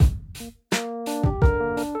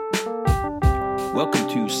Welcome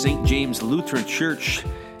to St. James Lutheran Church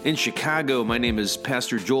in Chicago. My name is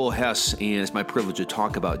Pastor Joel Hess, and it's my privilege to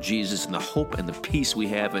talk about Jesus and the hope and the peace we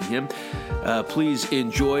have in Him. Please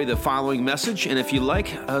enjoy the following message, and if you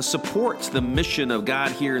like, support the mission of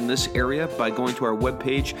God here in this area by going to our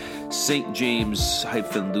webpage,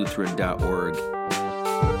 stjames-lutheran.org.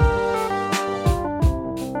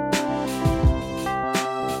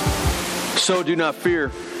 So do not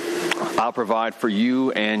fear. I'll provide for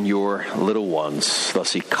you and your little ones.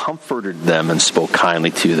 Thus he comforted them and spoke kindly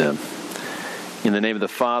to them. In the name of the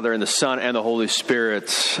Father, and the Son, and the Holy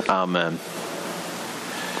Spirit. Amen.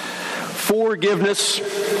 Forgiveness.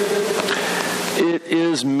 It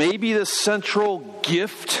is maybe the central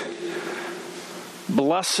gift,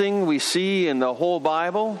 blessing we see in the whole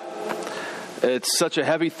Bible. It's such a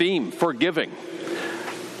heavy theme, forgiving.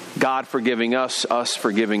 God forgiving us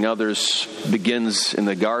forgiving others, begins in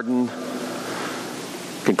the garden,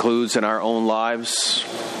 concludes in our own lives.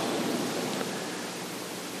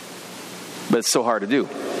 But it's so hard to do.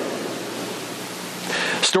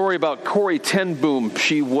 Story about Corrie ten Boom.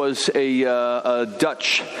 She was a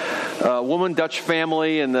Dutch woman, Dutch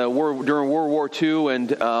family in the war during World War II,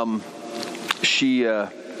 and her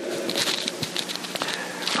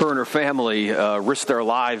and her family risked their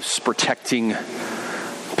lives protecting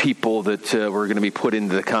people that were going to be put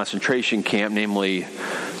into the concentration camp, namely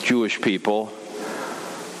Jewish people.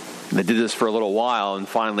 They did this for a little while, and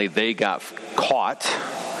finally they got caught,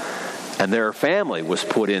 and their family was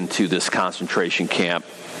put into this concentration camp.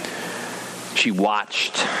 She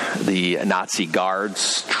watched the Nazi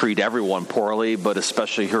guards treat everyone poorly, but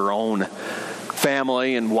especially her own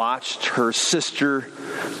family, and watched her sister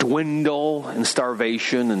dwindle in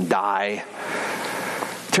starvation and die.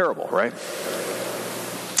 Terrible, right?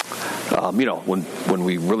 When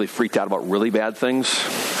we really freaked out about really bad things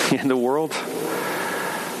in the world.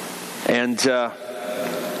 And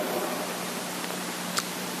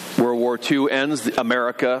World War II ends.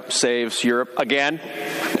 America saves Europe again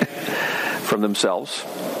from themselves.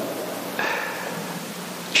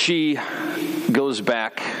 She goes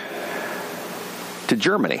back to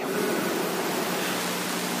Germany.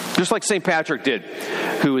 Just like St. Patrick did,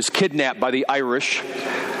 who was kidnapped by the Irish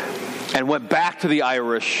and went back to the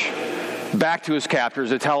Irish, back to his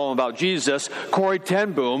captors to tell them about Jesus. Corrie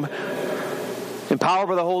ten Boom, empowered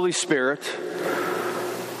by the Holy Spirit,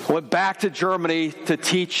 went back to Germany to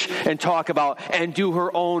teach and talk about and do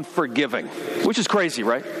her own forgiving, which is crazy,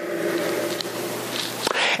 right?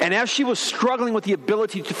 And as she was struggling with the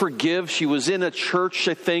ability to forgive, she was in a church,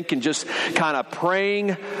 I think, and just kind of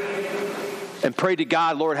praying and prayed to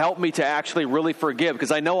God, Lord, help me to actually really forgive,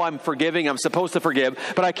 because I know I'm forgiving, I'm supposed to forgive,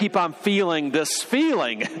 but I keep on feeling this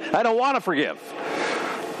feeling. I don't want to forgive.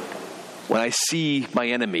 When I see my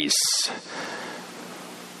enemies.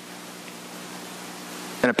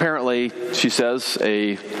 And apparently, she says,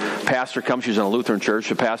 a pastor comes, she's in a Lutheran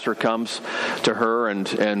church, a pastor comes to her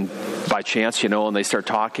and by chance, and they start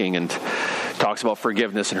talking and talks about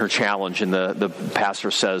forgiveness and her challenge. And the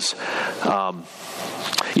pastor says,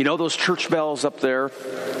 those church bells up there,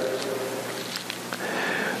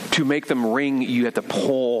 to make them ring, you have to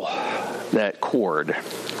pull that cord,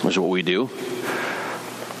 which is what we do.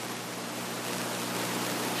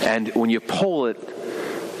 And when you pull it,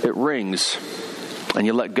 it rings, and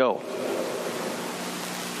you let go.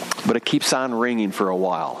 But it keeps on ringing for a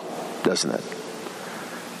while, doesn't it?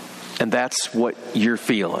 And that's what you're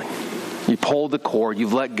feeling. You pulled the cord,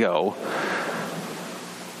 you've let go,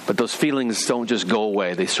 but those feelings don't just go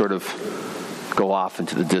away. They sort of go off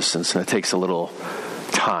into the distance, and it takes a little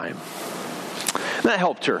time. And that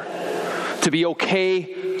helped her to be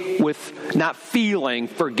okay with not feeling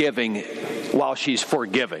forgiving while she's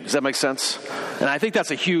forgiving. Does that make sense? And I think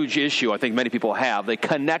that's a huge issue I think many people have. They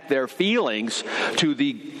connect their feelings to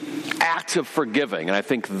the act of forgiving. And I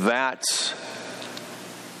think that's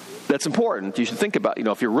important. You should think about,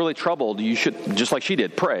 if you're really troubled, you should, just like she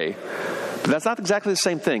did, pray. But that's not exactly the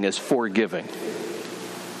same thing as forgiving.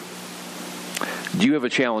 Do you have a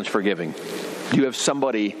challenge forgiving? Do you have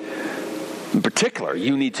somebody in particular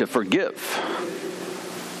you need to forgive?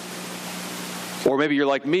 Or maybe you're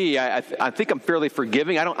like me. I think I'm fairly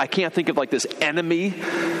forgiving. I can't think of like this enemy.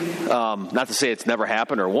 Not to say it's never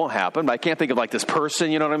happened or won't happen, but I can't think of like this person,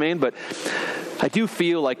 you know what I mean? But I do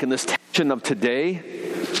feel like in this tension of today,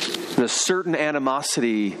 there's certain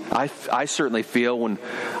animosity I certainly feel when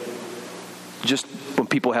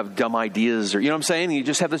people have dumb ideas, or you know what I'm saying? You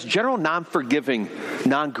just have this general non-forgiving,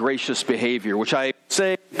 non-gracious behavior, which I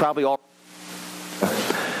say probably all.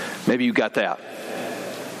 Maybe you got that.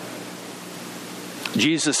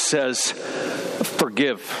 Jesus says,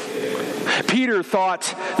 forgive. Peter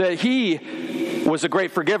thought that he was a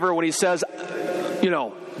great forgiver when he says,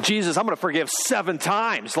 Jesus, I'm going to forgive 7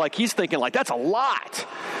 times. Like he's thinking like, that's a lot.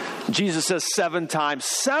 Jesus says 7 times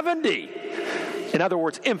 70. In other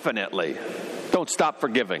words, infinitely. Don't stop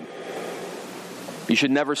forgiving. You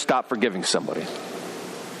should never stop forgiving somebody.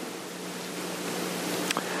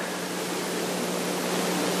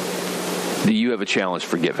 Do you have a challenge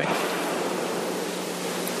forgiving?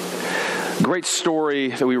 Great story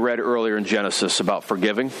that we read earlier in Genesis about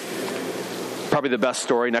forgiving. Probably the best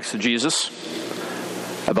story next to Jesus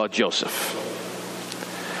about Joseph.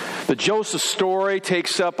 The Joseph story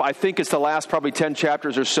takes up, I think it's the last probably 10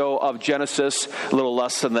 chapters or so of Genesis, a little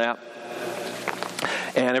less than that.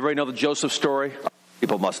 And everybody know the Joseph story?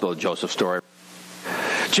 People must know the Joseph story.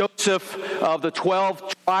 Joseph of the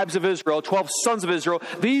 12 tribes of Israel, 12 sons of Israel.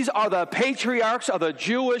 These are the patriarchs of the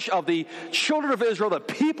children of Israel, the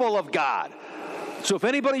people of God. So if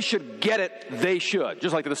anybody should get it, they should.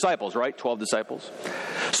 Just like the disciples, right? 12 disciples.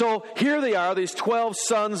 So here they are, these 12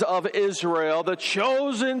 sons of Israel, the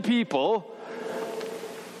chosen people.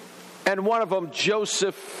 And one of them,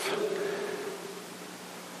 Joseph,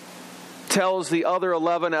 tells the other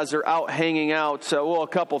 11 as they're out hanging out, a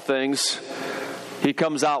couple things. He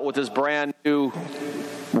comes out with his brand new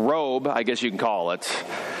robe, I guess you can call it,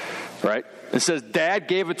 right? It says, Dad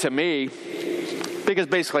gave it to me because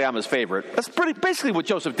basically I'm his favorite. That's basically what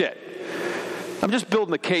Joseph did. I'm just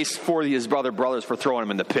building the case for his brothers for throwing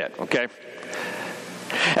him in the pit, okay?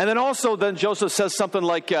 And then Joseph says something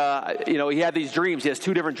like, he had these dreams. He has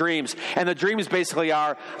 2 different dreams. And the dreams basically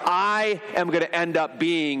are, I am going to end up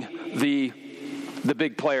being the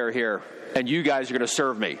big player here, and you guys are going to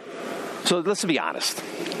serve me. So let's be honest.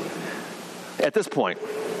 At this point,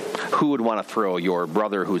 who would want to throw your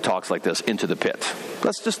brother who talks like this into the pit?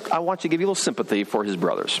 I want you to give you a little sympathy for his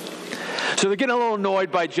brothers. So they're getting a little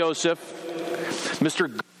annoyed by Joseph,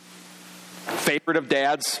 Mr. favorite of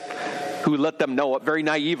dads, who let them know it very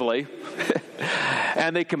naively.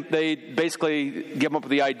 And they basically give up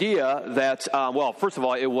with the idea that, first of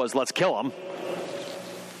all, it was let's kill him.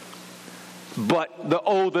 But the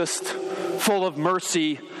oldest, full of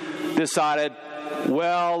mercy, decided,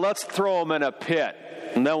 let's throw him in a pit,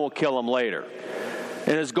 and then we'll kill him later.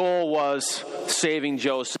 And his goal was saving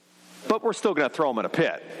Joseph, but we're still going to throw him in a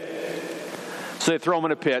pit. So they throw him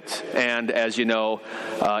in a pit, and as you know,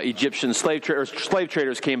 Egyptian slave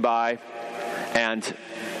traders came by and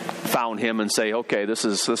found him and say, okay, this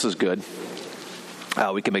is good.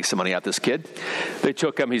 We can make some money out of this kid. They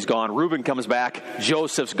took him. He's gone. Reuben comes back.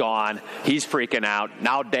 Joseph's gone. He's freaking out.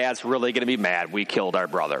 Now Dad's really going to be mad. We killed our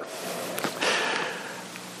brother.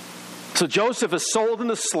 So Joseph is sold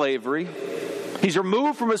into slavery. He's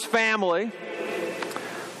removed from his family.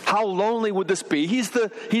 How lonely would this be? He's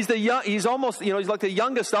almost, he's like the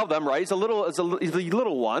youngest of them, right? He's the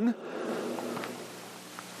little one.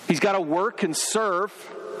 He's got to work and serve.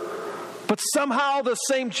 But somehow the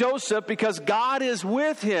same Joseph, because God is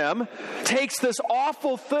with him, takes this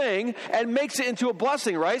awful thing and makes it into a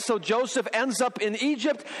blessing, right? So Joseph ends up in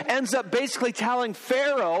Egypt, ends up basically telling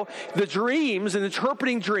Pharaoh the dreams and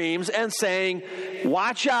interpreting dreams and saying,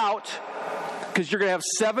 watch out, because you're going to have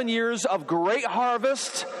 7 years of great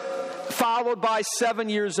harvest, followed by 7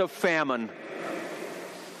 years of famine.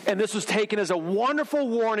 And this was taken as a wonderful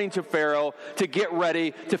warning to Pharaoh to get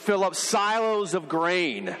ready to fill up silos of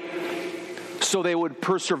grain, so they would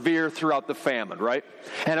persevere throughout the famine, right?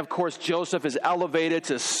 And of course, Joseph is elevated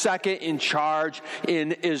to second in charge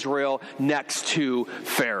in Israel next to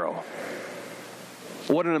Pharaoh.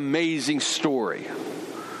 What an amazing story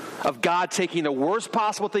of God taking the worst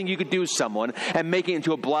possible thing you could do to someone and making it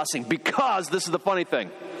into a blessing. Because, this is the funny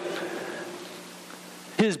thing,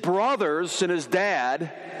 his brothers and his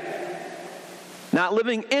dad, not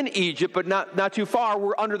living in Egypt, but not too far,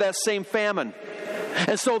 were under that same famine.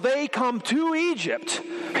 And so they come to Egypt,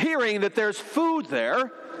 hearing that there's food there,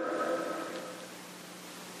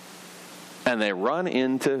 and they run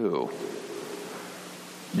into who?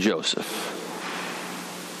 Joseph.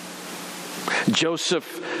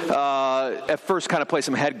 Joseph, at first, kind of plays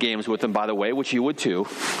some head games with them, by the way, which you would too.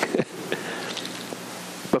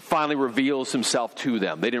 But finally reveals himself to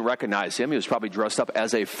them. They didn't recognize him. He was probably dressed up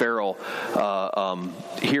as a Pharaoh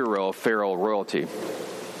hero of Pharaoh royalty.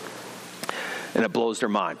 And it blows their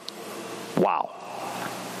mind. Wow.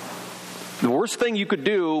 The worst thing you could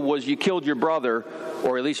do was you killed your brother,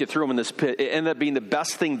 or at least you threw him in this pit. It ended up being the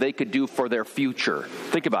best thing they could do for their future.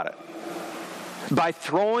 Think about it. By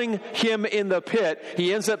throwing him in the pit,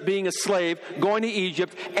 he ends up being a slave, going to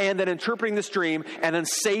Egypt, and then interpreting this dream, and then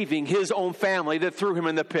saving his own family that threw him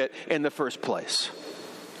in the pit in the first place.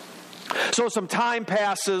 So some time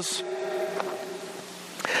passes,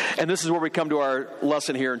 And this is where we come to our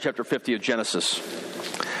lesson here in chapter 50 of Genesis.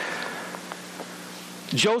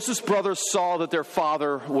 Joseph's brothers saw that their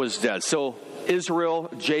father was dead. So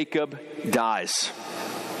Israel, Jacob, dies.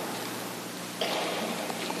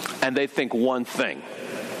 And they think one thing.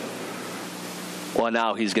 Well,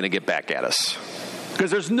 now he's going to get back at us.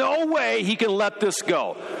 Because there's no way he can let this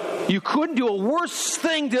go. You couldn't do a worse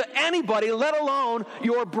thing to anybody, let alone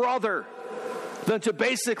your brother, than to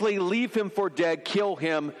basically leave him for dead, kill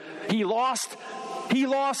him. He lost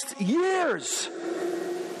years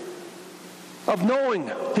of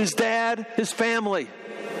knowing his dad, his family.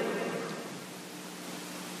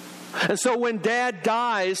 And so when Dad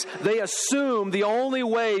dies, they assume the only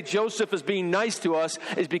way Joseph is being nice to us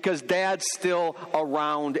is because Dad's still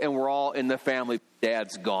around and we're all in the family.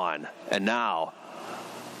 Dad's gone. And now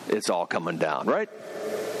it's all coming down, right?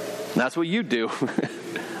 And that's what you do.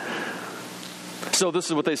 So this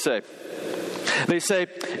is what they say. They say,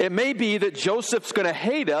 it may be that Joseph's going to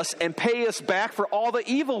hate us and pay us back for all the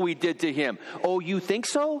evil we did to him. Oh, you think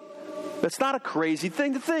so? That's not a crazy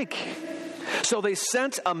thing to think. So they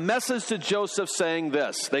sent a message to Joseph saying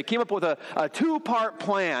this. They came up with a two-part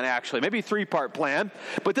plan, actually, maybe three-part plan,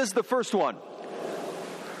 but this is the first one.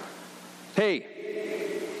 Hey,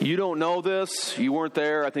 you don't know this. You weren't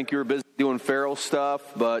there. I think you were busy doing Pharaoh stuff,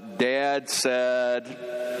 but Dad said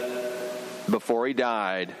before he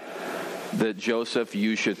died that Joseph,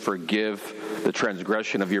 you should forgive the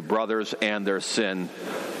transgression of your brothers and their sin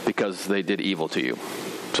because they did evil to you.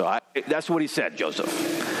 So that's what he said, Joseph.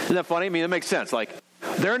 Isn't that funny? I mean, it makes sense. Like,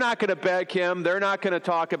 they're not going to beg him. They're not going to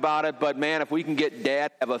talk about it. But, man, if we can get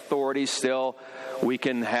Dad to have authority still, we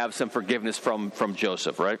can have some forgiveness from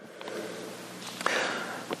Joseph, right?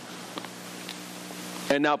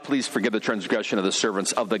 And now please forgive the transgression of the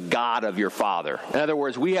servants of the God of your father. In other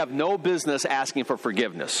words, we have no business asking for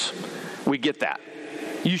forgiveness. We get that.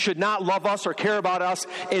 You should not love us or care about us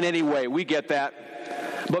in any way. We get that.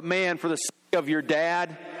 But, man, for the sake of your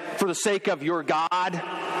dad, for the sake of your God,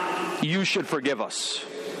 you should forgive us.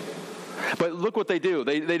 But look what they do.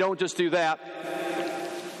 They don't just do that.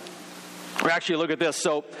 Or actually, look at this.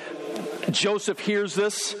 So Joseph hears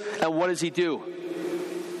this, and what does he do?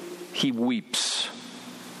 He weeps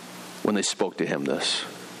when they spoke to him this.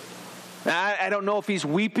 I don't know if he's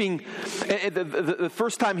weeping. The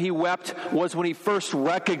first time he wept was when he first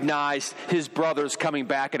recognized his brothers coming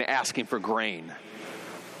back and asking for grain.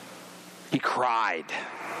 He cried.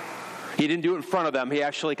 He didn't do it in front of them. He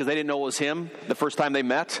actually, because they didn't know it was him the first time they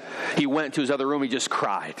met, he went to his other room. He just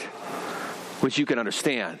cried, which you can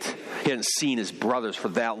understand. He hadn't seen his brothers for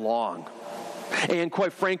that long. And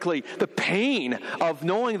quite frankly, the pain of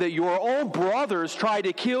knowing that your own brothers tried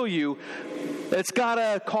to kill you, it's got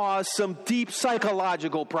to cause some deep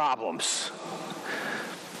psychological problems.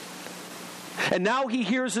 And now he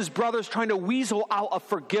hears his brothers trying to weasel out of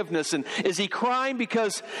forgiveness. And is he crying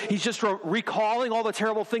because he's just recalling all the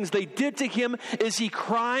terrible things they did to him? Is he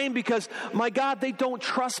crying because, my God, they don't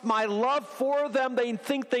trust my love for them? They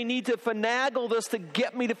think they need to finagle this to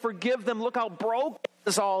get me to forgive them. Look how broken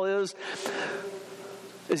this all is.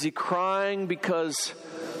 Is he crying because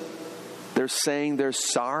they're saying they're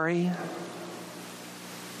sorry?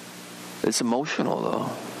 It's emotional,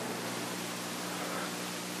 though.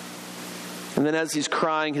 And then as he's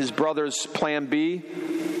crying, his brothers, plan B,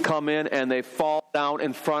 come in and they fall down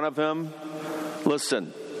in front of him.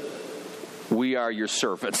 Listen, we are your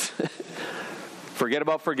servants. Forget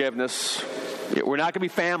about forgiveness. We're not going to be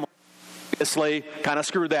family. Obviously, kind of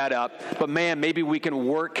screwed that up. But man, maybe we can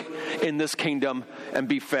work in this kingdom and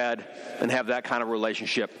be fed and have that kind of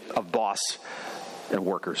relationship of boss and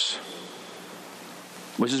workers.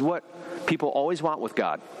 Which is what people always want with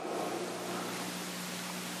God.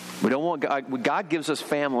 We don't want God. When God gives us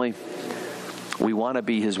family, we want to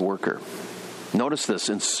be his worker. Notice this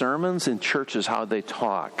in sermons, in churches, how they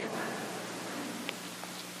talk.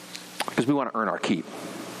 Because we want to earn our keep.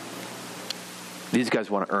 These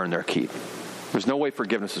guys want to earn their keep. There's no way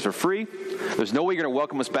forgiveness is for free. There's no way you're going to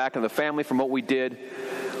welcome us back into the family from what we did.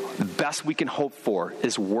 The best we can hope for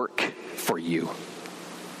is work for you.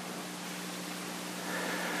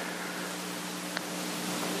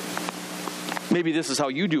 Maybe this is how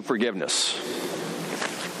you do forgiveness,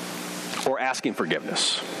 or asking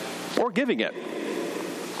forgiveness, or giving it.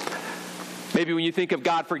 Maybe when you think of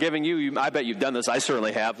God forgiving you, I bet you've done this. I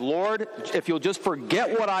certainly have. Lord, if you'll just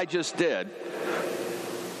forget what I just did,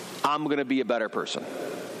 I'm going to be a better person.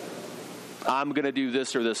 I'm going to do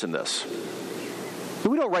this or this and this.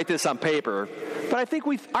 We don't write this on paper, but I think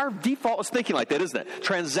our default is thinking like that, isn't it?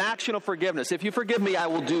 Transactional forgiveness. If you forgive me, I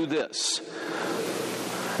will do this.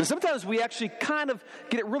 And sometimes we actually kind of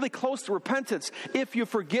get it really close to repentance. If you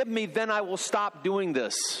forgive me, then I will stop doing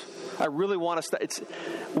this. I really want to stop.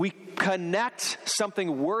 We connect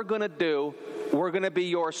something we're going to do. We're going to be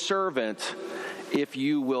your servant if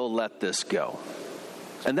you will let this go.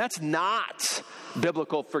 And that's not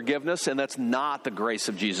biblical forgiveness, and that's not the grace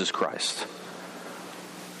of Jesus Christ.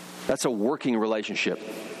 That's a working relationship.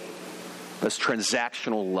 That's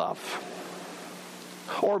transactional love.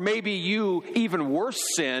 Or maybe you, even worse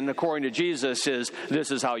sin, according to Jesus, is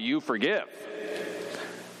this is how you forgive.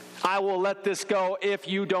 I will let this go if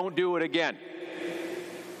you don't do it again.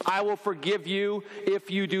 I will forgive you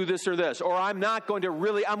if you do this or this. Or I'm going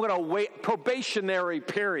to wait, probationary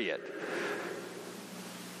period,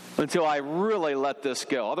 until I really let this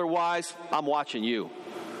go. Otherwise, I'm watching you.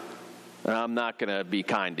 And I'm not going to be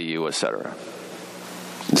kind to you, etc.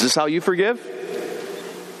 Is this how you forgive?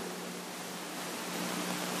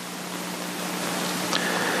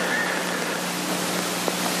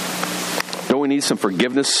 Don't we need some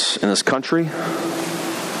forgiveness in this country?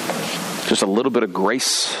 Just a little bit of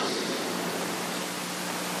grace.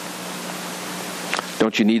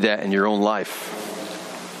 Don't you need that in your own life?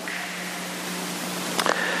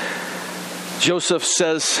 Joseph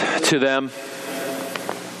says to them,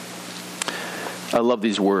 I love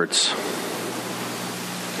these words.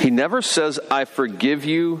 He never says, I forgive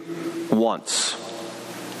you once.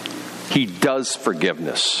 He does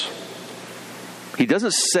forgiveness. He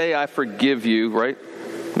doesn't say, I forgive you, right?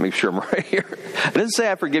 Make sure I'm right here. He doesn't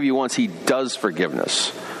say, I forgive you once. He does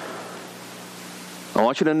forgiveness. I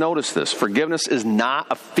want you to notice this. Forgiveness is not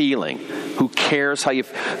a feeling. Who cares I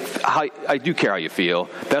do care how you feel.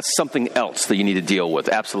 That's something else that you need to deal with,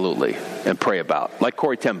 absolutely, and pray about, like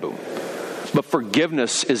Corrie ten Boom. But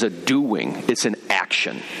forgiveness is a doing. It's an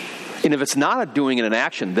action. And if it's not a doing and an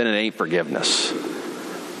action, then it ain't forgiveness.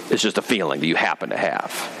 It's just a feeling that you happen to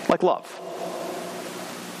have, like love.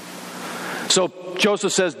 So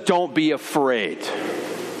Joseph says, don't be afraid.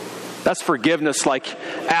 That's forgiveness, like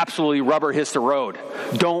absolutely rubber hits the road.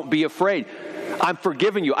 Don't be afraid. I'm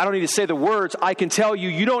forgiving you. I don't need to say the words. I can tell you,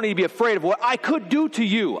 you don't need to be afraid of what I could do to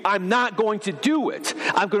you. I'm not going to do it.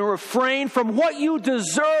 I'm going to refrain from what you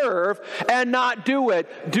deserve and not do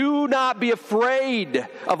it. Do not be afraid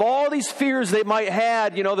of all these fears they might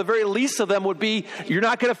have. You know, the very least of them would be, you're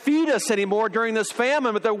not going to feed us anymore during this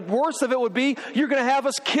famine. But the worst of it would be, you're going to have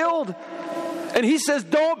us killed. And he says,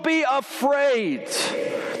 don't be afraid.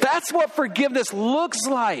 That's what forgiveness looks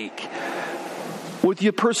like with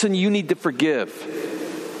the person you need to forgive.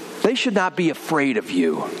 They should not be afraid of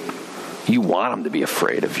you. You want them to be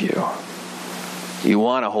afraid of you. You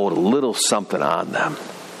want to hold a little something on them,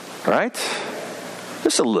 right?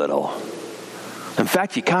 Just a little. In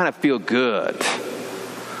fact, you kind of feel good.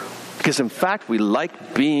 Because in fact, we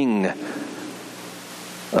like being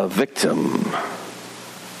a victim.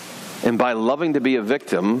 And by loving to be a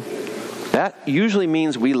victim, that usually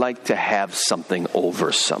means we like to have something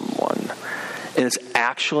over someone. And it's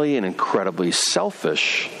actually an incredibly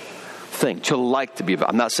selfish thing to like to be.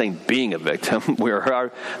 I'm not saying being a victim. We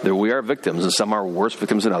are victims, and some are worse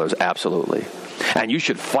victims than others, absolutely. And you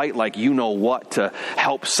should fight like you know what to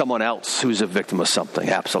help someone else who's a victim of something,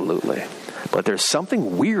 absolutely. But there's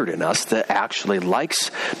something weird in us that actually likes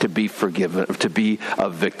to be forgiven, to be a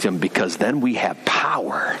victim, because then we have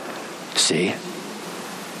power. See?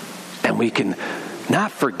 And we can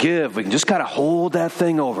not forgive. We can just kind of hold that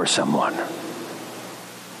thing over someone.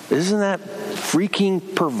 Isn't that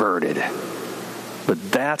freaking perverted?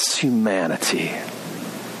 But that's humanity.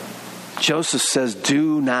 Joseph says,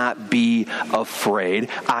 do not be afraid.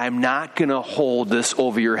 I'm not going to hold this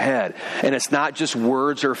over your head. And it's not just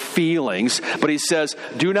words or feelings, but he says,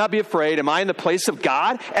 do not be afraid. Am I in the place of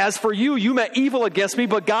God? As for you, you meant evil against me,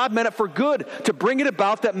 but God meant it for good, to bring it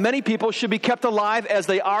about that many people should be kept alive as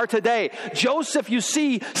they are today. Joseph, you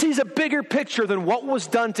see, sees a bigger picture than what was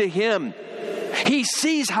done to him. He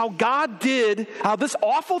sees how God did, how this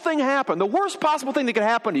awful thing happened, the worst possible thing that could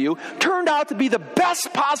happen to you, turned out to be the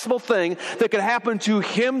best possible thing that could happen to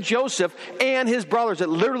him, Joseph, and his brothers. It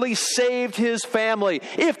literally saved his family.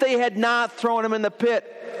 If they had not thrown him in the pit,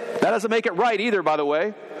 that doesn't make it right either, by the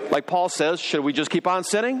way. Like Paul says, should we just keep on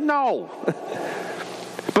sinning? No.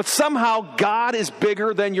 But somehow God is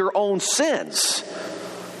bigger than your own sins.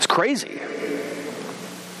 It's crazy.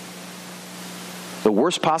 The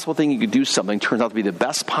worst possible thing you could do something turns out to be the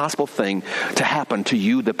best possible thing to happen to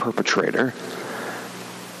you, the perpetrator.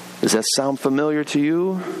 Does that sound familiar to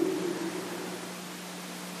you?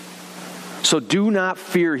 So do not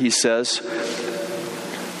fear, he says,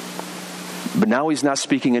 But now he's not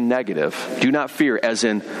speaking in negative. Do not fear, as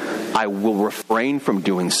in, I will refrain from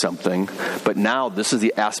doing something. But now this is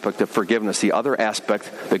the aspect of forgiveness. The other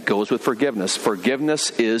aspect that goes with forgiveness.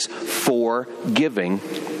 Forgiveness is forgiving.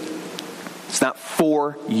 It's not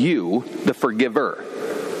for you, the forgiver.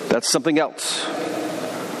 That's something else.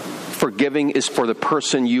 Forgiving is for the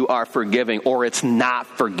person you are forgiving, or it's not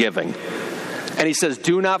forgiving. And he says,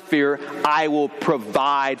 do not fear, I will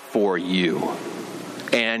provide for you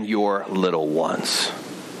and your little ones.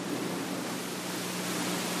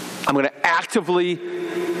 I'm going to actively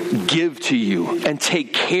give to you and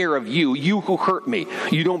take care of you, you who hurt me.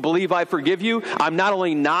 You don't believe I forgive you? I'm not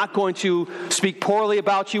only not going to speak poorly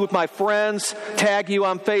about you with my friends, tag you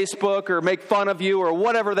on Facebook, or make fun of you, or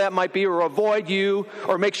whatever that might be, or avoid you,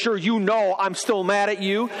 or make sure you know I'm still mad at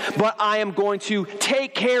you, but I am going to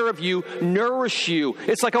take care of you, nourish you.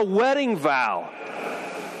 It's like a wedding vow.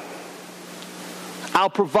 I'll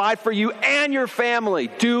provide for you and your family.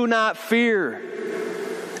 Do not fear.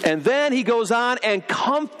 And then he goes on and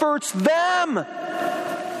comforts them.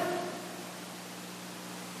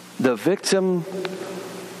 The victim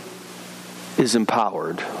is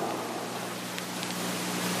empowered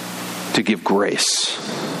to give grace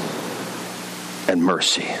and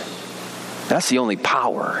mercy. That's the only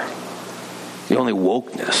power, the only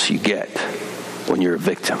wokeness you get when you're a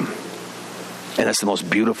victim. And that's the most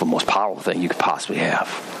beautiful, most powerful thing you could possibly have.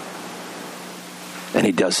 And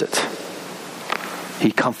he does it.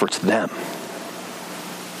 He comforts them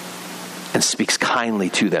and speaks kindly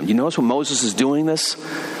to them. You notice when Moses is doing this?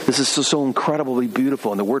 This is so incredibly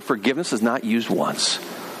beautiful. And the word forgiveness is not used once.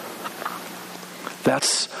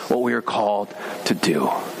 That's what we are called to do.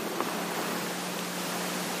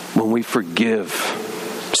 When we forgive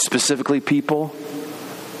specifically people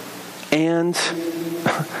and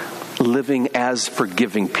living as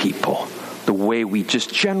forgiving people, the way we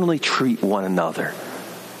just generally treat one another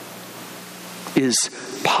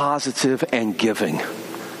is positive and giving.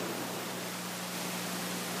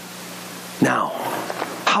 Now,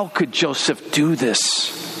 how could Joseph do this?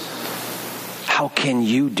 How can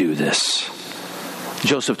you do this?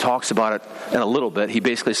 Joseph talks about it in a little bit. He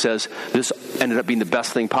basically says this ended up being the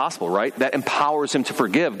best thing possible, right? That empowers him to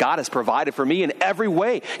forgive. God has provided for me in every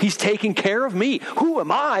way. He's taking care of me. Who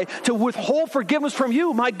am I to withhold forgiveness from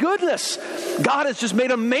you? My goodness. God has just made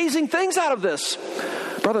amazing things out of this.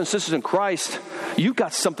 Brothers and sisters in Christ, you've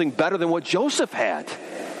got something better than what Joseph had.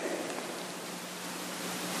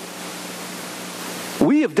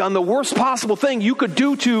 We have done the worst possible thing you could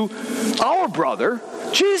do to our brother,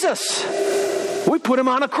 Jesus. We put him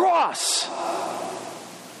on a cross.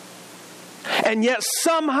 And yet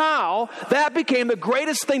somehow that became the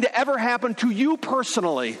greatest thing to ever happen to you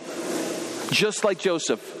personally. Just like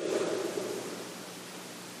Joseph.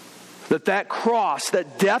 That cross,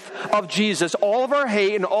 that death of Jesus, all of our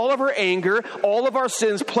hate and all of our anger, all of our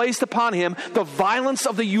sins placed upon him, the violence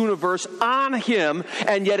of the universe on him,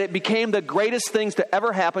 and yet it became the greatest things to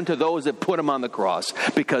ever happen to those that put him on the cross.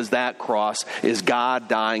 Because that cross is God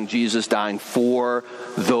dying, Jesus dying for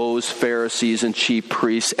those Pharisees and chief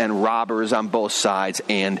priests and robbers on both sides,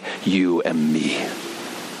 and you and me.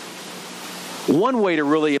 One way to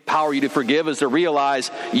really empower you to forgive is to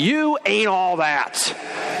realize you ain't all that.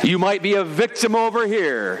 You might be a victim over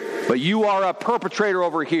here, but you are a perpetrator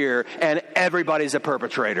over here, and everybody's a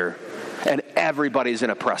perpetrator, and everybody's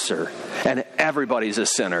an oppressor, and everybody's a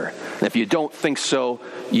sinner. And if you don't think so,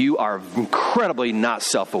 you are incredibly not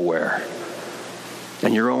self-aware.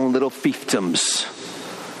 And your own little fiefdoms,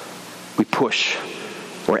 we push,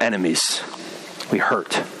 we're enemies, we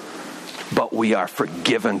hurt, but we are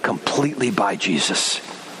forgiven completely by Jesus.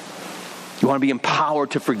 You want to be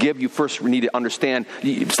empowered to forgive, you first need to understand,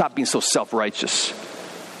 stop being so self-righteous.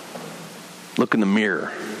 Look in the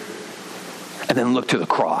mirror. And then look to the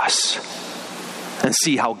cross. And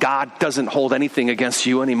see how God doesn't hold anything against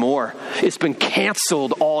you anymore. It's been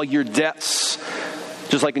canceled, all your debts.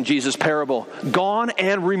 Just like in Jesus' parable. Gone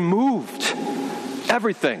and removed.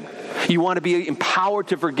 Everything. You want to be empowered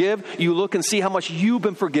to forgive? You look and see how much you've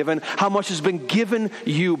been forgiven, how much has been given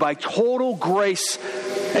you by total grace.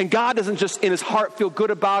 And God doesn't just in his heart feel good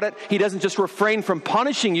about it. He doesn't just refrain from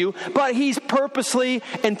punishing you, but he's purposely,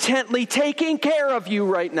 intently taking care of you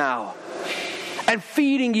right now. And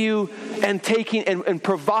feeding you and taking and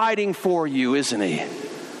providing for you, isn't he?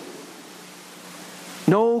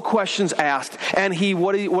 No questions asked. And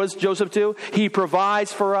what does Joseph do? He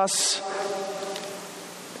provides for us.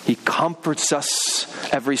 He comforts us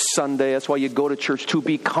every Sunday. That's why you go to church, to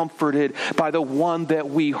be comforted by the one that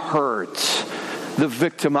we hurt, the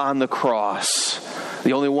victim on the cross.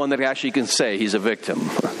 The only one that actually can say he's a victim.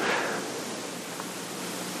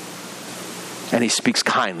 And he speaks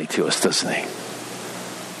kindly to us, doesn't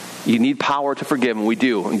he? You need power to forgive, and we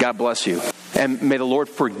do, and God bless you. And may the Lord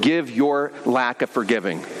forgive your lack of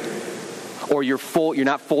forgiving. Or you're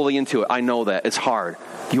not fully into it. I know that. It's hard.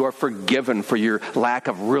 You are forgiven for your lack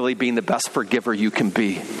of really being the best forgiver you can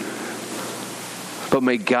be. But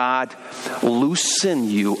may God loosen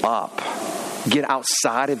you up. Get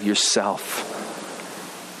outside of yourself.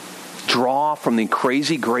 Draw from the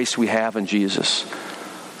crazy grace we have in Jesus.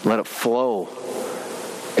 Let it flow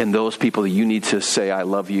in those people that you need to say, I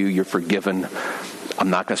love you, you're forgiven. I'm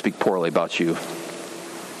not going to speak poorly about you.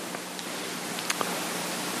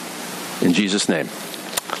 In Jesus' name,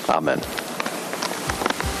 amen.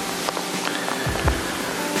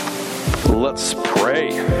 Let's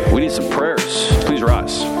pray. We need some prayers. Please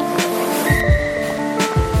rise.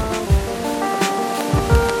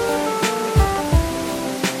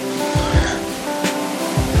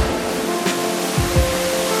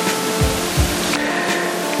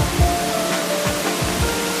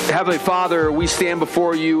 Heavenly Father, we stand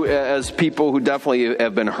before you as people who definitely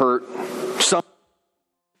have been hurt